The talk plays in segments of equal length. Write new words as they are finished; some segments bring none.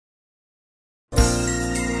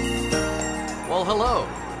Well, hello.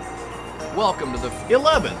 Welcome to the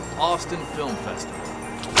 11th Austin Film Festival.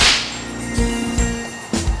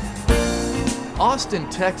 Austin,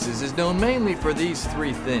 Texas is known mainly for these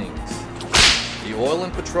three things: the oil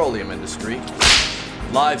and petroleum industry,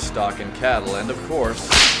 livestock and cattle, and of course,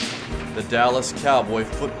 the Dallas Cowboy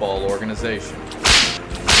Football Organization.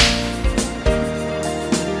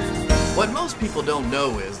 What most people don't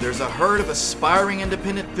know is there's a herd of aspiring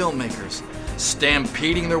independent filmmakers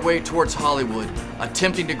stampeding their way towards Hollywood,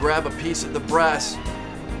 attempting to grab a piece of the brass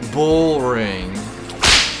bull ring.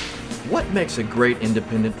 What makes a great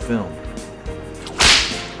independent film?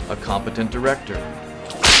 A competent director,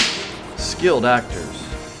 skilled actors,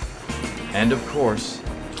 and of course,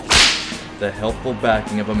 the helpful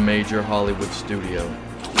backing of a major Hollywood studio.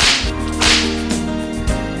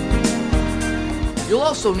 You'll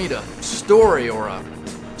also need a story or a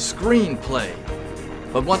screenplay.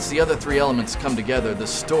 But once the other three elements come together, the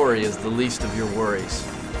story is the least of your worries.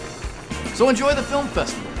 So enjoy the film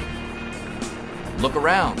festival. Look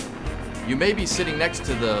around. You may be sitting next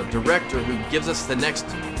to the director who gives us the next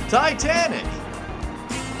Titanic.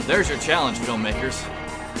 There's your challenge, filmmakers.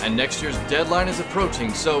 And next year's deadline is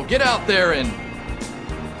approaching, so get out there and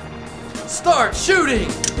start shooting!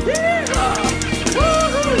 Yeah!